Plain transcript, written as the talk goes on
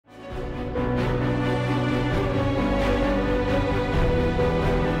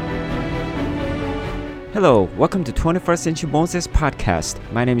Hello, welcome to 21st Century Moses Podcast.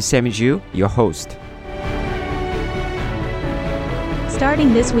 My name is Sammy Ju, your host.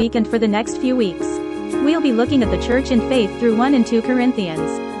 Starting this week and for the next few weeks, we'll be looking at the church in faith through 1 and 2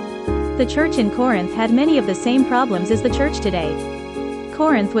 Corinthians. The church in Corinth had many of the same problems as the church today.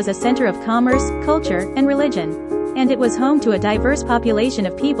 Corinth was a center of commerce, culture, and religion, and it was home to a diverse population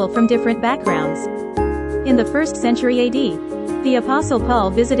of people from different backgrounds. In the 1st century AD, the Apostle Paul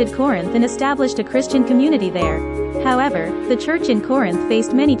visited Corinth and established a Christian community there. However, the church in Corinth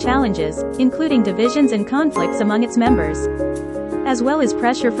faced many challenges, including divisions and conflicts among its members, as well as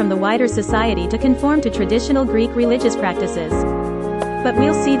pressure from the wider society to conform to traditional Greek religious practices. But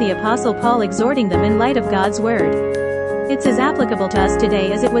we'll see the Apostle Paul exhorting them in light of God's Word. It's as applicable to us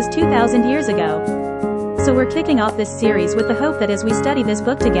today as it was 2,000 years ago. So we're kicking off this series with the hope that as we study this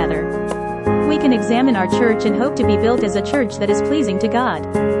book together, we can examine our church and hope to be built as a church that is pleasing to God.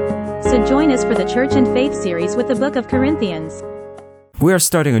 So join us for the Church and Faith series with the book of Corinthians. We are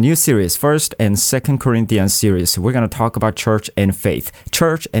starting a new series, 1st and 2nd Corinthians series. We're going to talk about church and faith.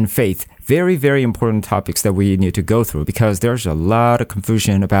 Church and faith. Very, very important topics that we need to go through because there's a lot of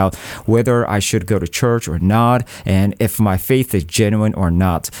confusion about whether I should go to church or not and if my faith is genuine or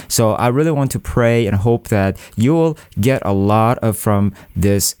not. So I really want to pray and hope that you'll get a lot from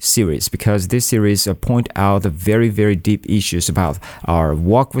this series because this series point out the very, very deep issues about our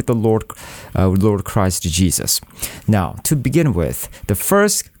walk with the Lord Christ Jesus. Now, to begin with, the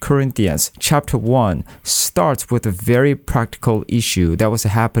 1st Corinthians chapter 1 starts with a very practical issue that was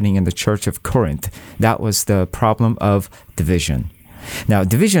happening in the church of Corinth. That was the problem of division. Now,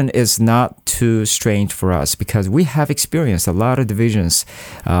 division is not too strange for us because we have experienced a lot of divisions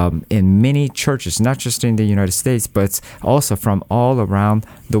in many churches, not just in the United States, but also from all around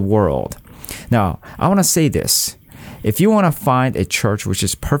the world. Now, I want to say this. If you want to find a church which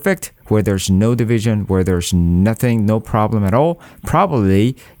is perfect, where there's no division, where there's nothing, no problem at all,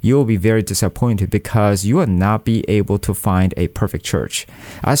 probably you'll be very disappointed because you will not be able to find a perfect church.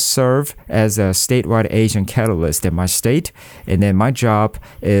 I serve as a statewide Asian catalyst in my state, and then my job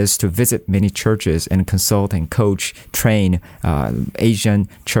is to visit many churches and consult and coach, train Asian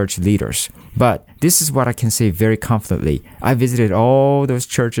church leaders. But this is what I can say very confidently. I visited all those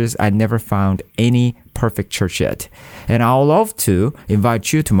churches. I never found any perfect church yet. And I would love to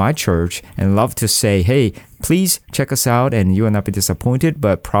invite you to my church and love to say, hey, please check us out and you will not be disappointed,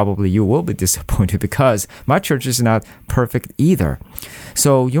 but probably you will be disappointed because my church is not perfect either.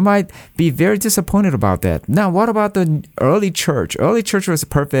 So you might be very disappointed about that. Now, what about the early church? Early church was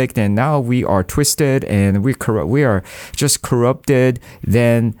perfect and now we are twisted and we are just corrupted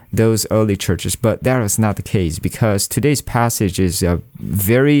than those early churches. But that is not the case because today's passage is a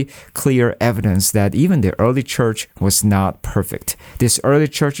very clear evidence that even the early church was not perfect. This early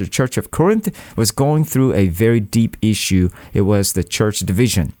church, the church of Corinth, was going through a very deep issue. It was the church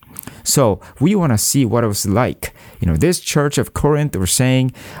division. So we want to see what it was like. This church of Corinth were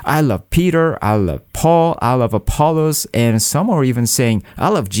saying, I love Peter, I love Paul, I love Apollos, and some are even saying, I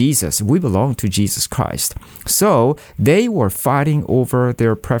love Jesus. We belong to Jesus Christ. So they were fighting over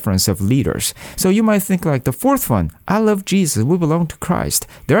their preference of leaders. So you might think like the fourth one, I love Jesus. We belong to Christ.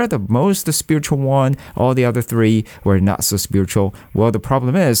 They're the most spiritual one. All the other three were not so spiritual. Well, the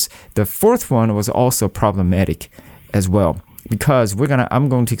problem is the fourth one was also problematic as well. Because I'm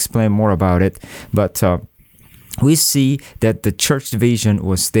going to explain more about it, but we see that the church division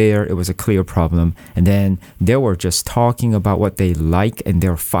was there. It was a clear problem. And then they were just talking about what they like and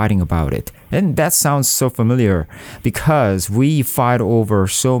they're fighting about it. And that sounds so familiar because we fight over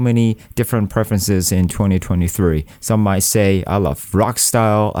so many different preferences in 2023. Some might say, I love rock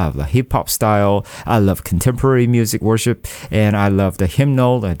style, I love hip hop style, I love contemporary music worship, and I love the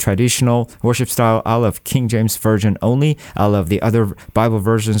hymnal and traditional worship style. I love King James Version only. I love the other Bible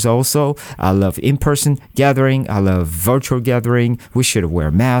versions also. I love in-person gathering. I love virtual gathering. We should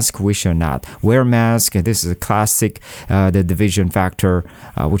wear masks. We should not wear masks. This is a classic, the division factor,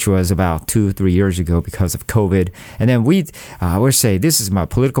 which was about 2-3 years ago because of COVID. And then we say, this is my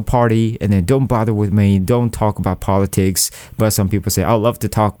political party, and then don't bother with me. Don't talk about politics. But some people say, I love to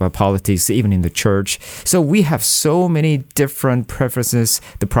talk about politics, even in the church. So we have so many different preferences.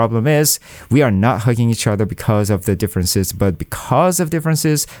 The problem is we are not hugging each other because of the differences, but because of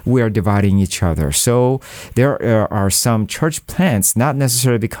differences, we are dividing each other. So there are some church plants, not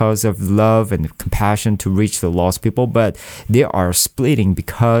necessarily because of love and compassion to reach the lost people, but they are splitting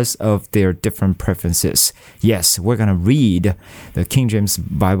because of their their different preferences. Yes, we're going to read the King James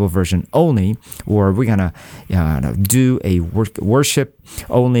Bible version only, or we're going to do a worship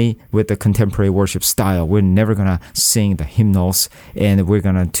only with the contemporary worship style. We're never going to sing the hymnals, and we're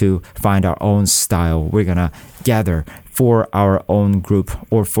going to find our own style. We're going to gather for our own group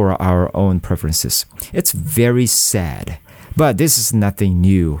or for our own preferences. It's very sad. But this is nothing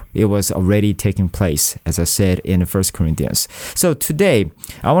new. It was already taking place, as I said, in 1 Corinthians. So today,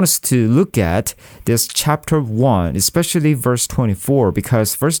 I want us to look at this chapter 1, especially verse 24,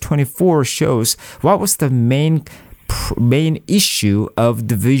 because verse 24 shows what was the main issue of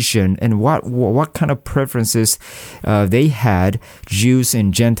division and what kind of preferences they had, Jews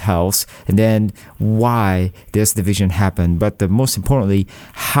and Gentiles, and then why this division happened, but most importantly,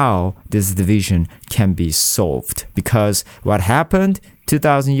 how this division can be solved. Because what happened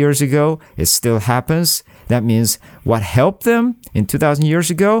 2,000 years ago, it still happens. That means what helped them in 2,000 years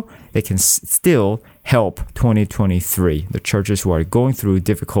ago, they can still help 2023, the churches who are going through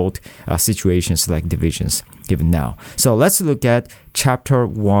difficult situations like divisions given now. So let's look at chapter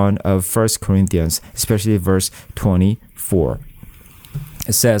 1 of 1 Corinthians, especially verse 24.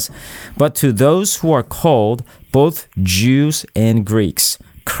 It says, "But to those who are called, both Jews and Greeks,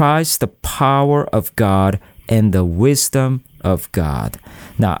 Christ the power of God and the wisdom of God."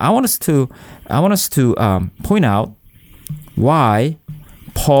 Now, I want us to point out why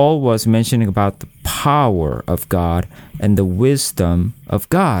Paul was mentioning about the power of God and the wisdom of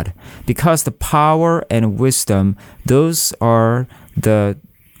God. Because the power and wisdom, those are the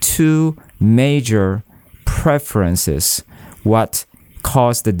two major preferences what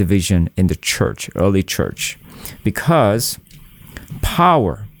caused the division in the church, early church. Because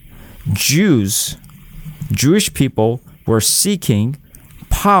power, Jewish people were seeking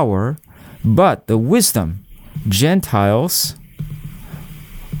power, but the wisdom, Gentiles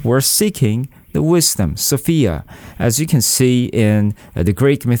were seeking the wisdom, Sophia. As you can see in the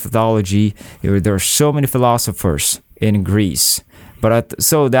Greek mythology, there are so many philosophers in Greece. But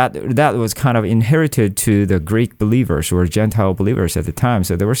so that was kind of inherited to the Greek believers or Gentile believers at the time.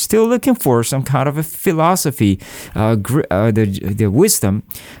 So they were still looking for some kind of a philosophy, the wisdom.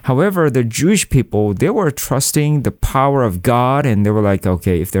 However, the Jewish people, they were trusting the power of God, and they were like,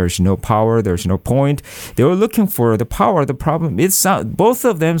 okay, if there's no power, there's no point. They were looking for the power. The problem is both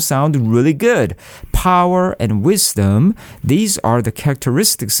of them sound really good. Power and wisdom, these are the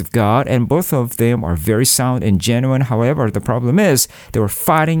characteristics of God, and both of them are very sound and genuine. However, the problem is they were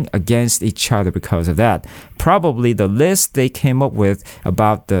fighting against each other because of that. Probably the list they came up with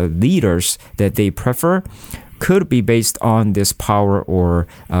about the leaders that they prefer could be based on this power or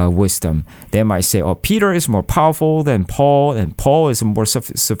wisdom. They might say, oh, Peter is more powerful than Paul, and Paul is more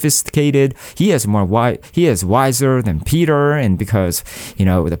sophisticated. He is wiser than Peter, and because,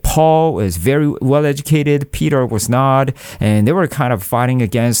 the Paul is very well educated, Peter was not, and they were kind of fighting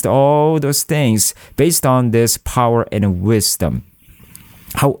against all those things based on this power and wisdom.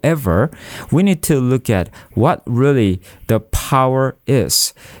 However, we need to look at what really the power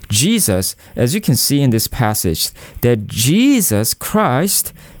is. Jesus, as you can see in this passage, that Jesus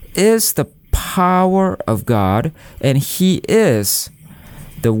Christ is the power of God, and He is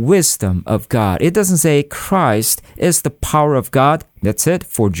the wisdom of God. It doesn't say Christ is the power of God. That's it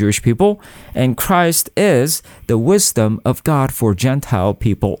for Jewish people. And Christ is the wisdom of God for Gentile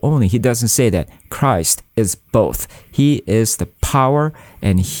people only. He doesn't say that. Christ is both. He is the power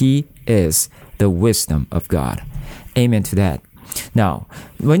and He is the wisdom of God. Amen to that. Now,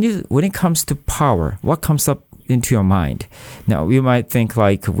 when it comes to power, what comes up into your mind? Now, you might think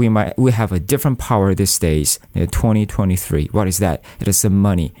like we have a different power these days in 2023. What is that? It is the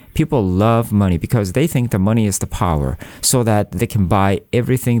money. People love money because they think the money is the power so that they can buy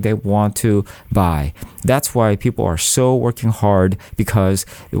everything they want to buy. That's why people are so working hard, because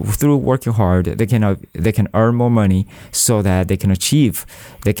through working hard, they can earn more money so that they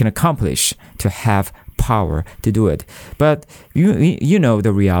can accomplish to have power to do it. But you know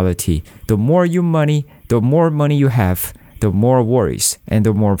the reality. The more money you have, the more worries and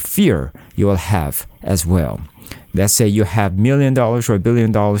the more fear you will have as well. Let's say you have $1 million or $1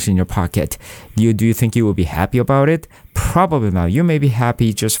 billion in your pocket. Do you think you will be happy about it? Probably not. You may be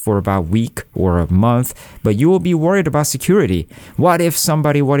happy just for about a week or a month, but you will be worried about security. What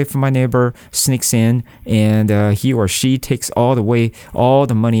if my neighbor sneaks in and he or she takes all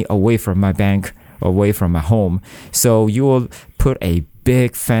the money away from my bank, away from my home? So you will put a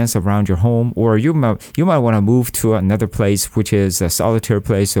big fence around your home, or you might want to move to another place which is a solitary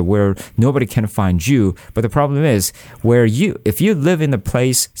place where nobody can find you. But the problem is, if you live in a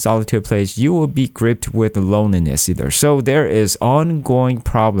place, solitary place, you will be gripped with loneliness either. So there is ongoing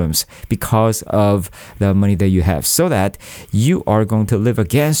problems because of the money that you have, so that you are going to live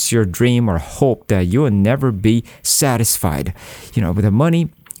against your dream or hope that you will never be satisfied. But the money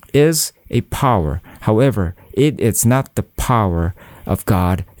is a power. However, it's not the power of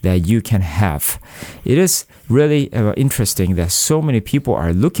God that you can have. It is really interesting that so many people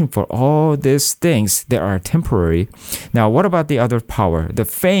are looking for all these things that are temporary. Now, what about the other power? The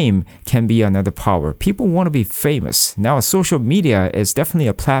fame can be another power. People want to be famous. Now, social media is definitely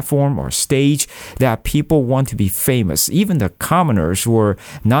a platform or stage that people want to be famous. Even the commoners or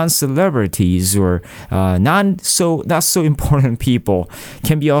non-celebrities or not so important people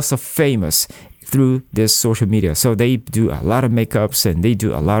can be also famous through this social media. So they do a lot of makeups and they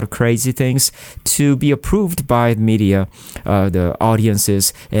do a lot of crazy things to be approved by the media, the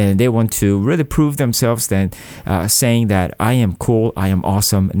audiences, and they want to really prove themselves, then saying that I am cool, I am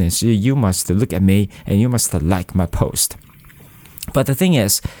awesome, and then you must look at me and you must like my post. But the thing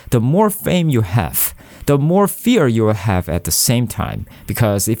is, the more fame you have, the more fear you will have at the same time.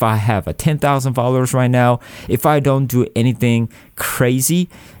 Because if I have 10,000 followers right now, if I don't do anything crazy,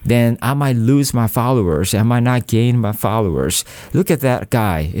 then I might lose my followers. I might not gain my followers. Look at that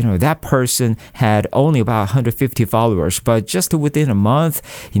guy. That person had only about 150 followers, but just within a month,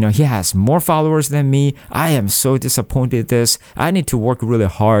 he has more followers than me. I am so disappointed in this. I need to work really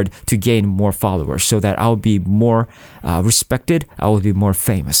hard to gain more followers so that I'll be more respected. I will be more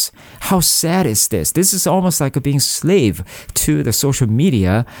famous. How sad is this? This is almost like being slave to the social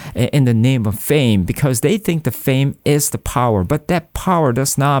media in the name of fame, because they think the fame is the power, but that power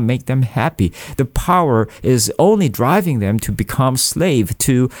does not make them happy. The power is only driving them to become slave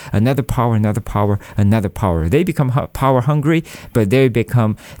to another power, another power, another power. They become power hungry, but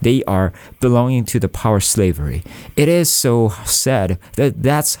they are belonging to the power slavery. It is so sad that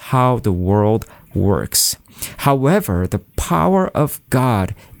that's how the world works. However, the power of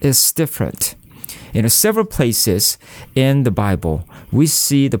God is different. In several places in the Bible, we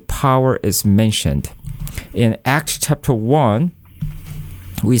see the power is mentioned. In Acts chapter 1,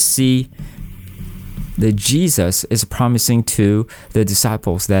 we see that Jesus is promising to the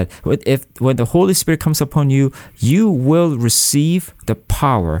disciples that when the Holy Spirit comes upon you, you will receive the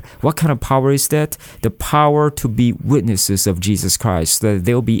power. What kind of power is that? The power to be witnesses of Jesus Christ. That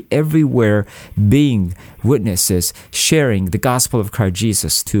they'll be everywhere being witnesses, sharing the gospel of Christ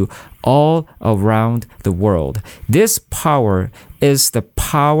Jesus to all around the world. This power is the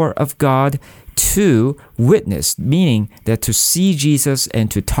power of God to witness, meaning that to see Jesus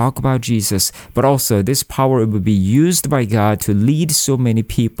and to talk about Jesus, but also this power will be used by God to lead so many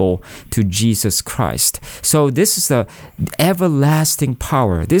people to Jesus Christ. So this is the everlasting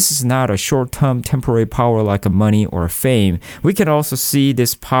power. This is not a short-term temporary power like a money or fame. We can also see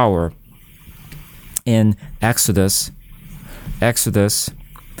this power in Exodus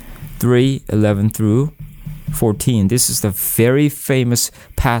 3:11 through 14. This is the very famous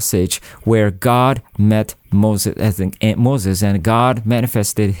passage where God met Moses and God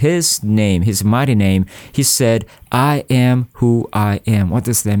manifested his name, his mighty name. He said, I am who I am. What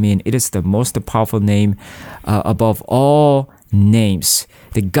does that mean? It is the most powerful name above all names.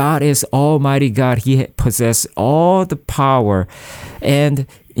 The God is Almighty God. He possesses all the power. And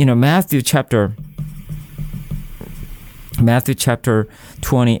Matthew chapter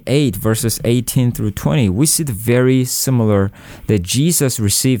 28 verses 18 through 20, we see the very similar that Jesus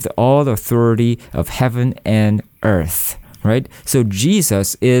received all the authority of heaven and earth, right? So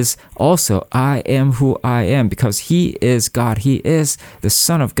Jesus is also I am who I am because he is God. He is the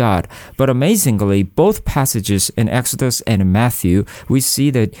Son of God. But amazingly, both passages in Exodus and Matthew, we see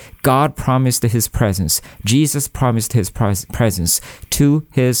that God promised his presence. Jesus promised his presence to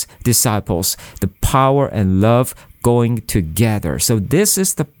his disciples, the power and love going together. So this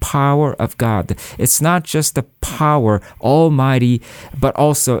is the power of God. It's not just the power, almighty, but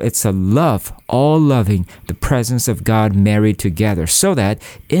also it's a love, all loving, the presence of God married together, so that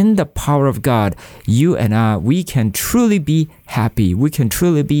in the power of God, you and I, we can truly be happy. We can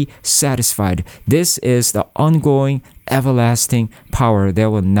truly be satisfied. This is the ongoing, everlasting power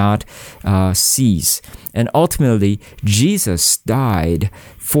that will not cease. And ultimately, Jesus died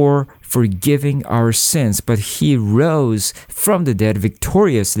for forgiving our sins, but he rose from the dead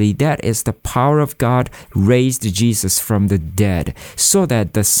victoriously. That is the power of God raised Jesus from the dead, so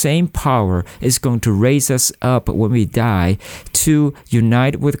that the same power is going to raise us up when we die to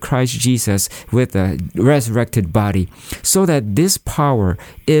unite with Christ Jesus with a resurrected body, so that this power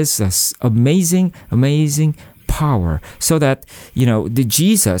is an amazing power, so that,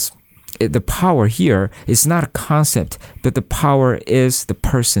 the power here is not a concept, but the power is the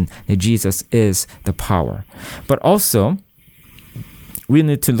person. That Jesus is the power. But also, we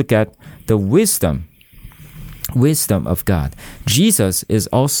need to look at the wisdom of God. Jesus is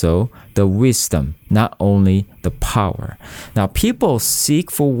also the wisdom, not only the power. Now, people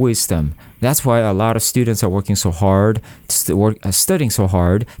seek for wisdom. That's why a lot of students are working so hard, studying so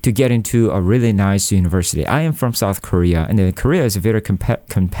hard to get into a really nice university. I am from South Korea, and Korea is a very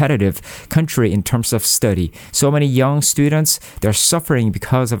competitive country in terms of study. So many young students, they're suffering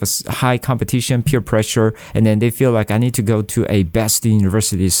because of a high competition, peer pressure, and then they feel like I need to go to a best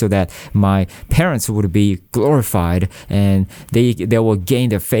university so that my parents would be glorified and they will gain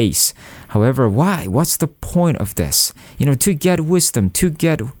their face. However, why? What's the point of this? To get wisdom, to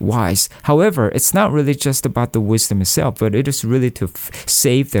get wise. However, it's not really just about the wisdom itself, but it is really to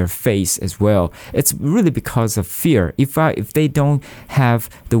save their face as well. It's really because of fear. If they don't have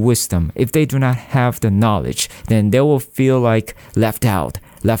the wisdom, if they do not have the knowledge, then they will feel like left out,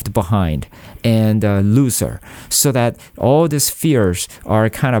 left behind, and a loser. So that all these fears are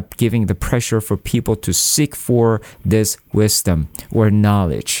kind of giving the pressure for people to seek for this wisdom or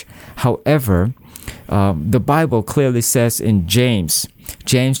knowledge. However, the Bible clearly says in James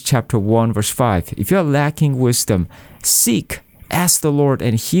chapter 1 verse 5, if you're lacking wisdom, ask the Lord,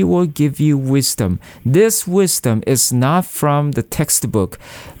 and He will give you wisdom. This wisdom is not from the textbook,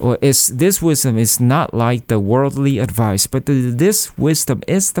 this wisdom is not like the worldly advice, but this wisdom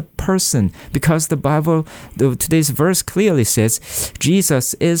is the person, because the Bible, today's verse clearly says,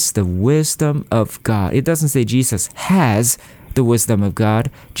 Jesus is the wisdom of God. It doesn't say Jesus has the wisdom of God.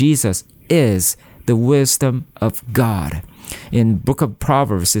 Jesus is the wisdom of God. In book of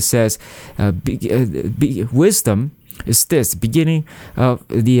Proverbs, it says, wisdom is this, beginning of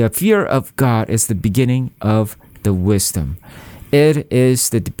the fear of God is the beginning of the wisdom. It is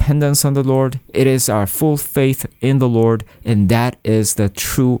the dependence on the Lord. It is our full faith in the Lord, and that is the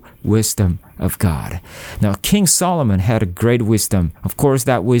true wisdom of God. Now, King Solomon had a great wisdom. Of course,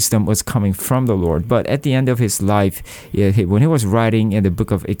 that wisdom was coming from the Lord. But at the end of his life, when he was writing in the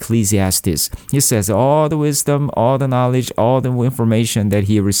book of Ecclesiastes, he says all the wisdom, all the knowledge, all the information that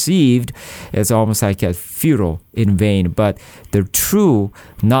he received is almost like a futile, in vain. But the true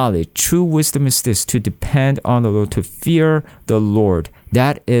knowledge, true wisdom is this, to depend on the Lord, to fear the Lord.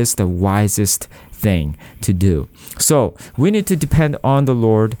 That is the wisest thing to do. So we need to depend on the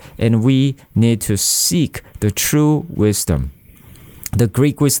Lord, and we need to seek the true wisdom. The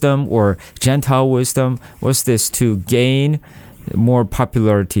Greek wisdom or Gentile wisdom was this, to gain more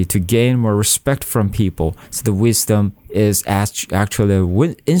popularity, to gain more respect from people. So the wisdom is actually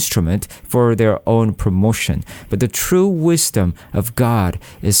an instrument for their own promotion. But the true wisdom of God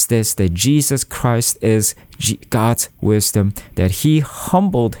is this, that Jesus Christ is God's wisdom, that He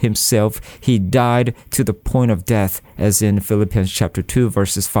humbled Himself. He died to the point of death, as in Philippians chapter 2,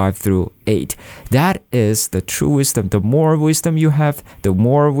 verses 5 through 8. That is the true wisdom. The more wisdom you have, the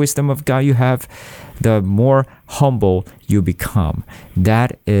more wisdom of God you have, the more humble you become.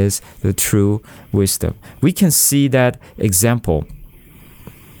 That is the true wisdom. We can see that example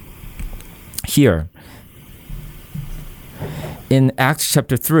here in Acts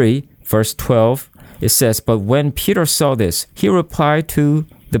chapter 3, verse 12. It says, but when Peter saw this, he replied to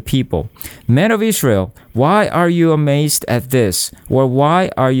the people, men of Israel, why are you amazed at this? Or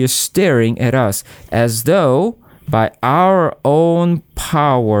why are you staring at us as though by our own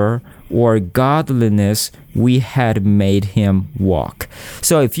power or godliness we had made him walk?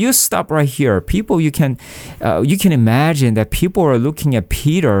 So if you stop right here, people, you can imagine that people are looking at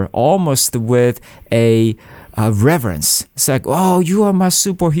Peter almost with a reverence. It's like, oh, you are my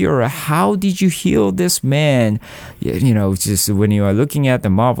superhero. How did you heal this man? Just when you are looking at the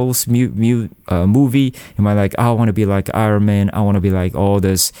Marvel's movie, you might like, I want to be like Iron Man. I want to be like all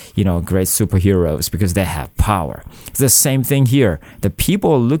this, great superheroes because they have power. It's the same thing here. The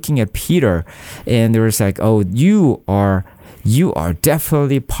people are looking at Peter and they're just like, oh, you are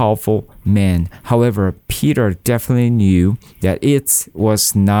definitely powerful man. However, Peter definitely knew that it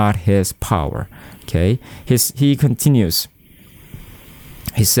was not his power. Okay, he continues.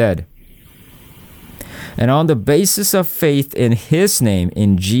 He said, and on the basis of faith in His name,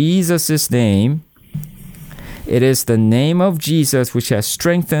 in Jesus' name, It is the name of Jesus which has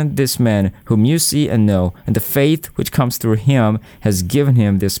strengthened this man whom you see and know, and the faith which comes through him has given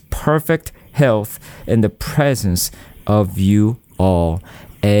him this perfect health in the presence of you all.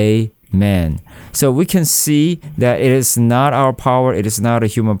 Amen. So we can see that it is not our power, it is not a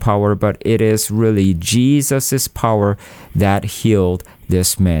human power, but it is really Jesus' power that healed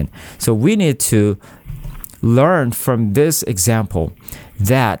this man. So we need to learn from this example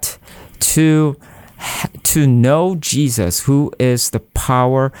that to know Jesus, who is the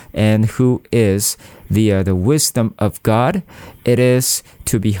power and who is the wisdom of God, it is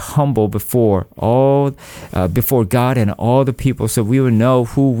to be humble before God and all the people, so we will know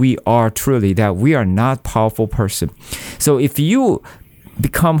who we are truly, that we are not powerful person. So if you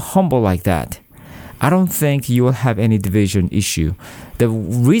become humble like that, I don't think you will have any division issue. The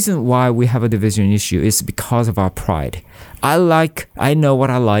reason why we have a division issue is because of our pride. I know what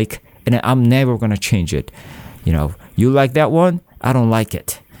I like, and I'm never going to change it. You like that one, I don't like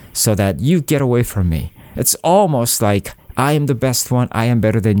it. So that you get away from me. It's almost like I am the best one, I am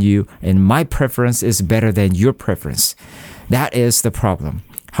better than you, and my preference is better than your preference. That is the problem.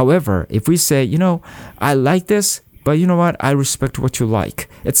 However, if we say, I like this, but you know what? I respect what you like.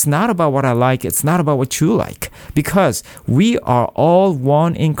 It's not about what I like. It's not about what you like. Because we are all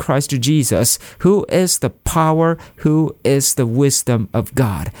one in Christ Jesus, who is the power, who is the wisdom of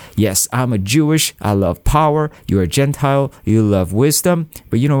God. Yes, I'm a Jewish. I love power. You're a Gentile. You love wisdom.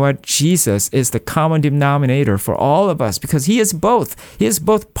 But you know what? Jesus is the common denominator for all of us because he is both. He is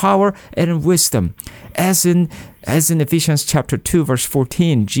both power and wisdom. As in Ephesians chapter 2, verse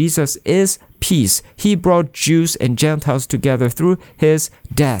 14, Jesus is peace. He brought Jews and Gentiles together through his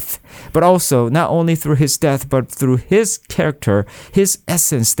death. But also, not only through his death, but through his character, his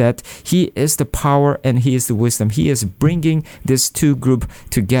essence, that he is the power and he is the wisdom. He is bringing these two groups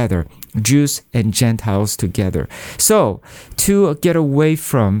together, Jews and Gentiles together. So, to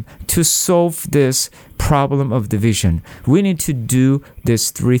solve this problem of division, we need to do these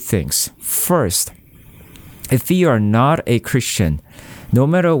three things. First, if you are not a Christian, no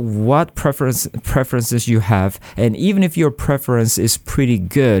matter what preferences you have, and even if your preference is pretty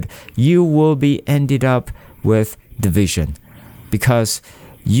good, you will be ended up with division. Because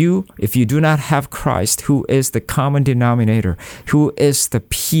if you do not have Christ, who is the common denominator, who is the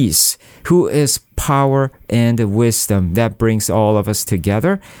peace, who is power and wisdom that brings all of us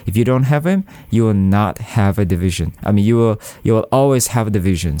together, if you don't have him, you will not have a division. You will always have a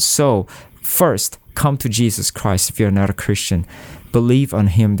division. So first, come to Jesus Christ if you're not a Christian. Believe on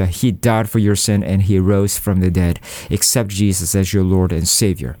him that he died for your sin and he rose from the dead. Accept Jesus as your Lord and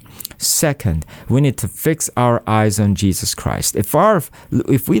Savior. Second, we need to fix our eyes on Jesus Christ.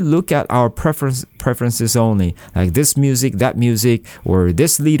 If we look at our preferences only, like this music, that music, or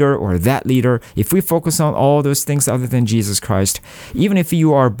this leader or that leader, if we focus on all those things other than Jesus Christ, even if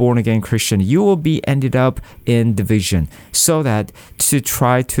you are born again Christian, you will be ended up in division. So that to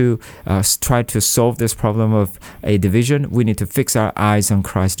try to solve this problem of a division, we need to fix our eyes on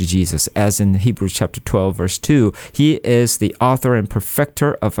Christ Jesus. As in Hebrews chapter 12, verse 2, he is the author and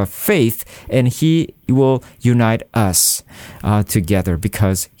perfecter of our faith, and he will unite us together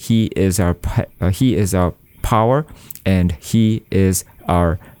because he is our power and he is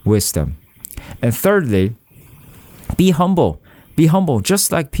our wisdom. And thirdly, be humble. Be humble,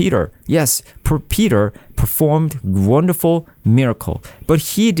 just like Peter. Yes, Peter performed wonderful miracle, but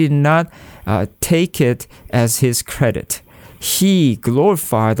he did not take it as his credit. He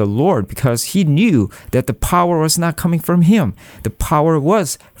glorified the Lord because he knew that the power was not coming from him. The power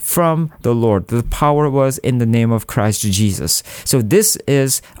was from the Lord. The power was in the name of Christ Jesus. So this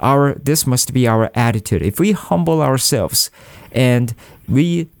must be our attitude. If we humble ourselves and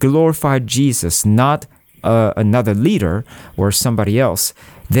we glorify Jesus, not another leader or somebody else,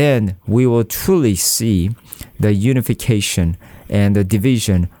 then we will truly see the unification and the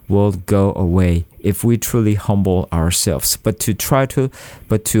division will go away if we truly humble ourselves. But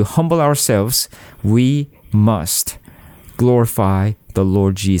to humble ourselves, we must glorify the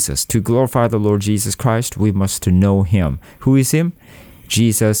Lord Jesus. To glorify the Lord Jesus Christ, we must know him. Who is him?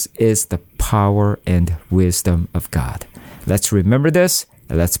 Jesus is the power and wisdom of God. Let's remember this,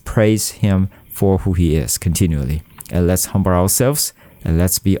 and let's praise him for who he is continually. And let's humble ourselves, and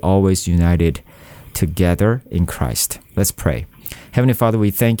let's be always united together in Christ. Let's pray. Heavenly Father,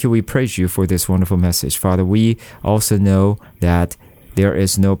 we thank you, we praise you for this wonderful message. Father, we also know that there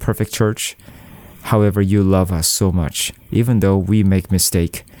is no perfect church. However, you love us so much, even though we make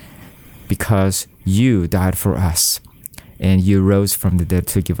mistake, because you died for us. and you rose from the dead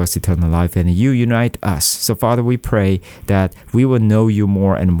to give us eternal life, and you unite us. So Father, we pray that we will know you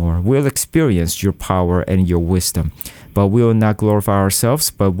more and more. We'll experience your power and your wisdom. But we will not glorify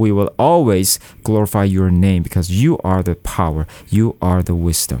ourselves, but we will always glorify your name, because you are the power, you are the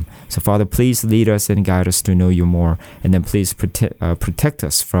wisdom. So Father, please lead us and guide us to know you more, and then please protect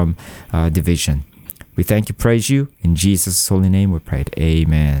us from division. We thank you, praise you. In Jesus' holy name we prayed.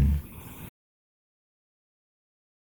 Amen.